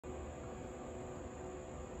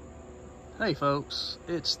Hey folks,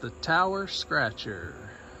 it's the Tower Scratcher.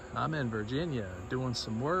 I'm in Virginia doing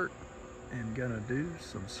some work and gonna do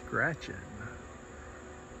some scratching.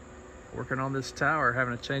 Working on this tower,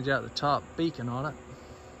 having to change out the top beacon on it.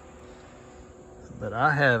 But I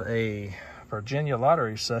have a Virginia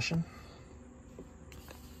lottery session.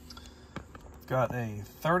 Got a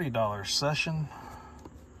 $30 session.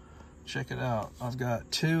 Check it out. I've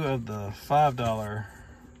got two of the $5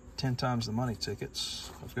 10 times the money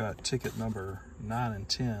tickets. I've got ticket number 9 and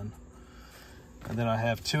 10. And then I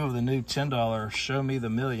have two of the new $10 Show Me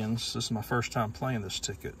the Millions. This is my first time playing this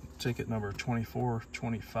ticket. Ticket number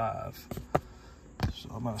 2425. So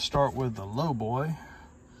I'm going to start with the low boy.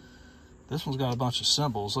 This one's got a bunch of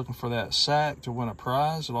symbols. Looking for that sack to win a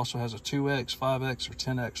prize. It also has a 2x, 5x, or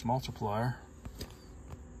 10x multiplier.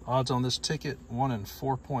 Odds on this ticket, 1 in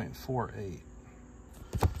 4.48.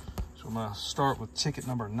 So I'm going to start with ticket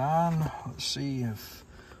number 9. Let's see if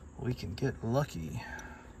we can get lucky.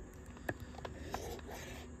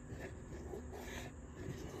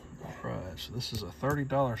 All right, so this is a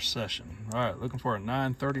 $30 session. All right, looking for a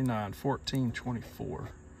 9, 39, 14, 24.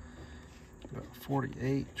 Got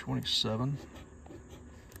 48, 27,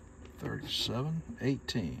 37,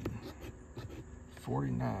 18,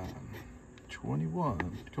 49,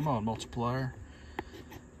 21. Come on, multiplier.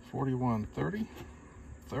 41, 30.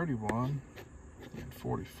 31 and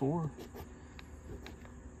 44,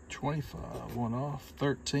 25, one off,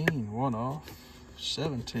 13, one off,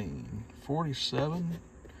 17, 47,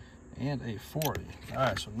 and a 40. All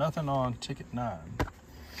right, so nothing on ticket 9.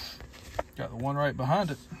 Got the one right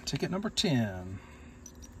behind it, ticket number 10.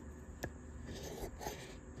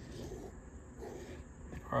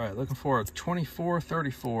 All right, looking for a 24,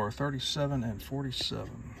 34, 37, and 47.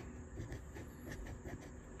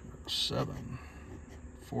 7.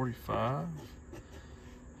 45,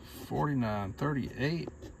 49, 38,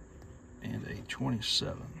 and a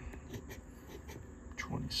 27,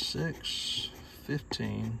 26,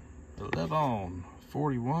 15, 11,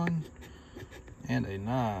 41, and a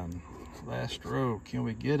 9. Last row, can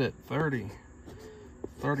we get it? 30,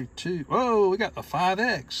 32. Whoa, we got the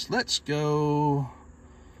 5x. Let's go.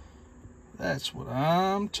 That's what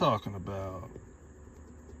I'm talking about.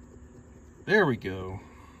 There we go.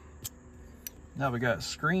 Now we got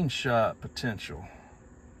screenshot potential.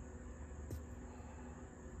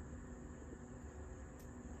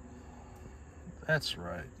 That's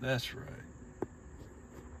right, that's right.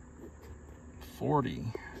 40,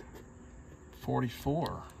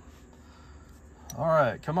 44. All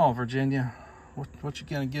right, come on, Virginia. What you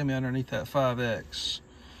gonna give me underneath that 5x?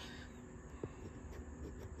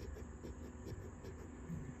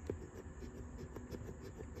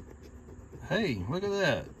 Hey, look at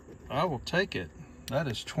that. I will take it. That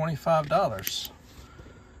is $25.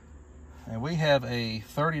 And we have a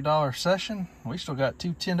 $30 session. We still got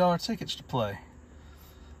two $10 tickets to play.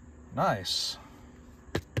 Nice.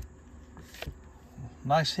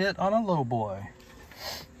 Nice hit on a low boy.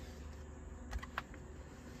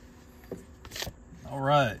 All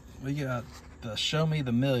right, we got the Show Me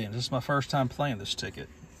the Millions. This is my first time playing this ticket.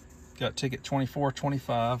 Got ticket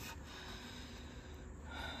 2425.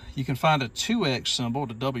 You can find a 2x symbol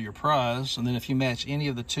to double your prize, and then if you match any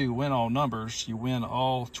of the two win all numbers, you win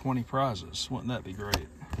all 20 prizes. Wouldn't that be great?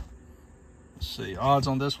 Let's see, odds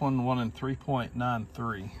on this one, 1 in 3.93.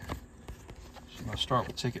 So I'm gonna start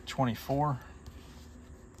with ticket 24.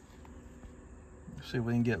 Let's see if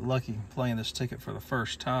we can get lucky playing this ticket for the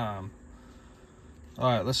first time.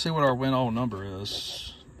 All right, let's see what our win all number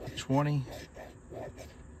is. 20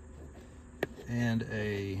 and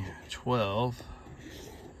a 12.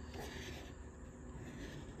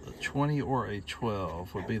 20 or a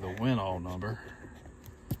 12 would be the win-all number.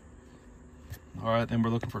 All right, then we're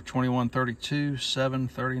looking for 21, 32, 7,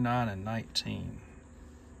 39, and 19.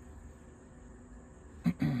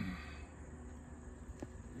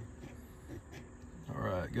 All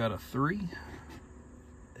right, got a 3,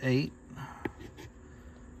 8,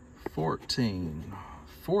 14,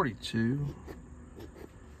 42,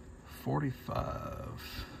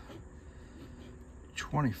 45,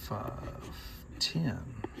 25, 10,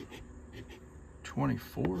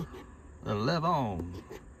 24, 11,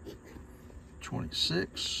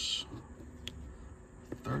 26,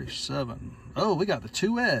 37. Oh, we got the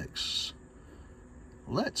 2x.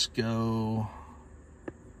 Let's go.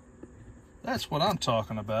 That's what I'm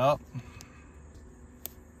talking about.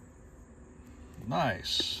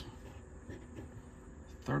 Nice.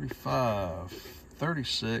 35,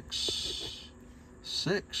 36,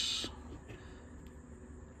 6.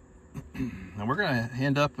 And we're going to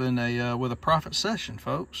end up in a with a profit session,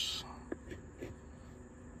 folks.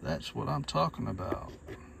 That's what I'm talking about.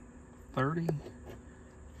 30,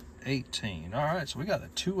 18. All right, so we got a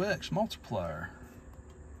 2x multiplier.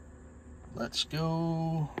 Let's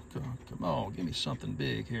go. Come on, give me something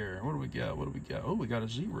big here. What do we got? What do we got? Oh, we got a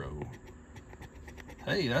 0.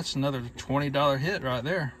 Hey, that's another $20 hit right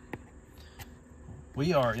there.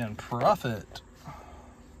 We are in profit.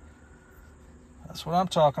 That's what I'm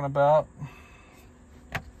talking about.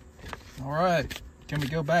 All right, can we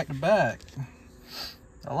go back to back?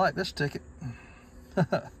 I like this ticket.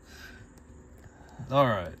 All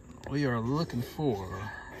right, we are looking for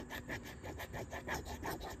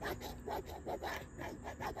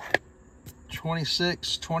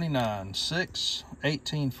 26, 29, 6,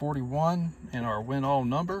 18, 41, and our win all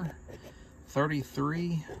number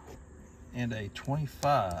 33 and a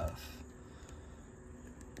 25.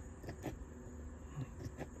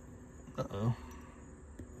 Uh-oh.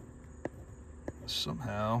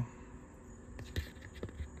 Somehow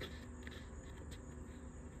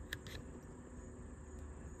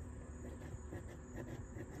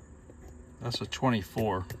that's a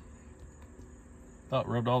 24. About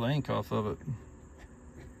rubbed all the ink off of it.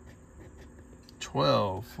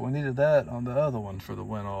 12. We needed that on the other one for the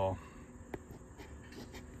win all.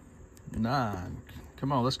 9.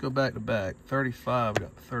 Come on, let's go back to back. 35. We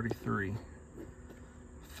got 33.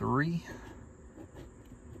 3.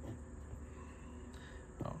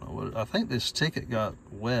 I don't know what. I think this ticket got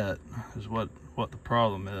wet. Is what the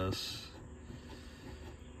problem is.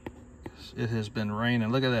 It has been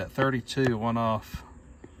raining. Look at that. 32. One off.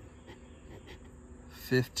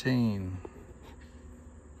 15.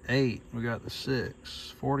 8. We got the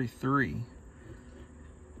 6. 43.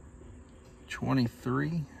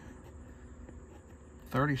 23.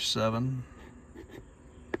 37.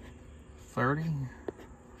 30.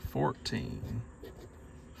 14.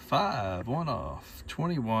 5. One off.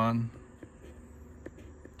 21.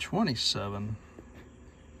 27.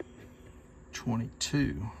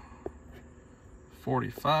 22.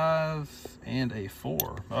 45 and a 4.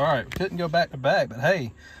 All right, we couldn't go back to back, but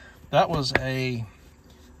hey, that was a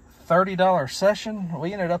 $30 session.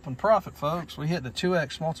 We ended up in profit, folks. We hit the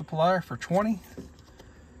 2x multiplier for 20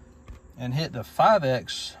 and hit the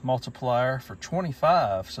 5x multiplier for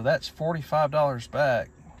 25. So that's $45 back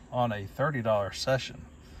on a $30 session.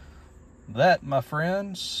 That, my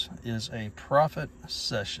friends, is a profit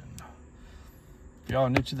session. If y'all are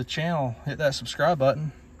new to the channel, hit that subscribe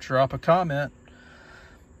button, drop a comment,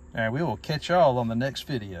 and we will catch y'all on the next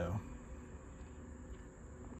video.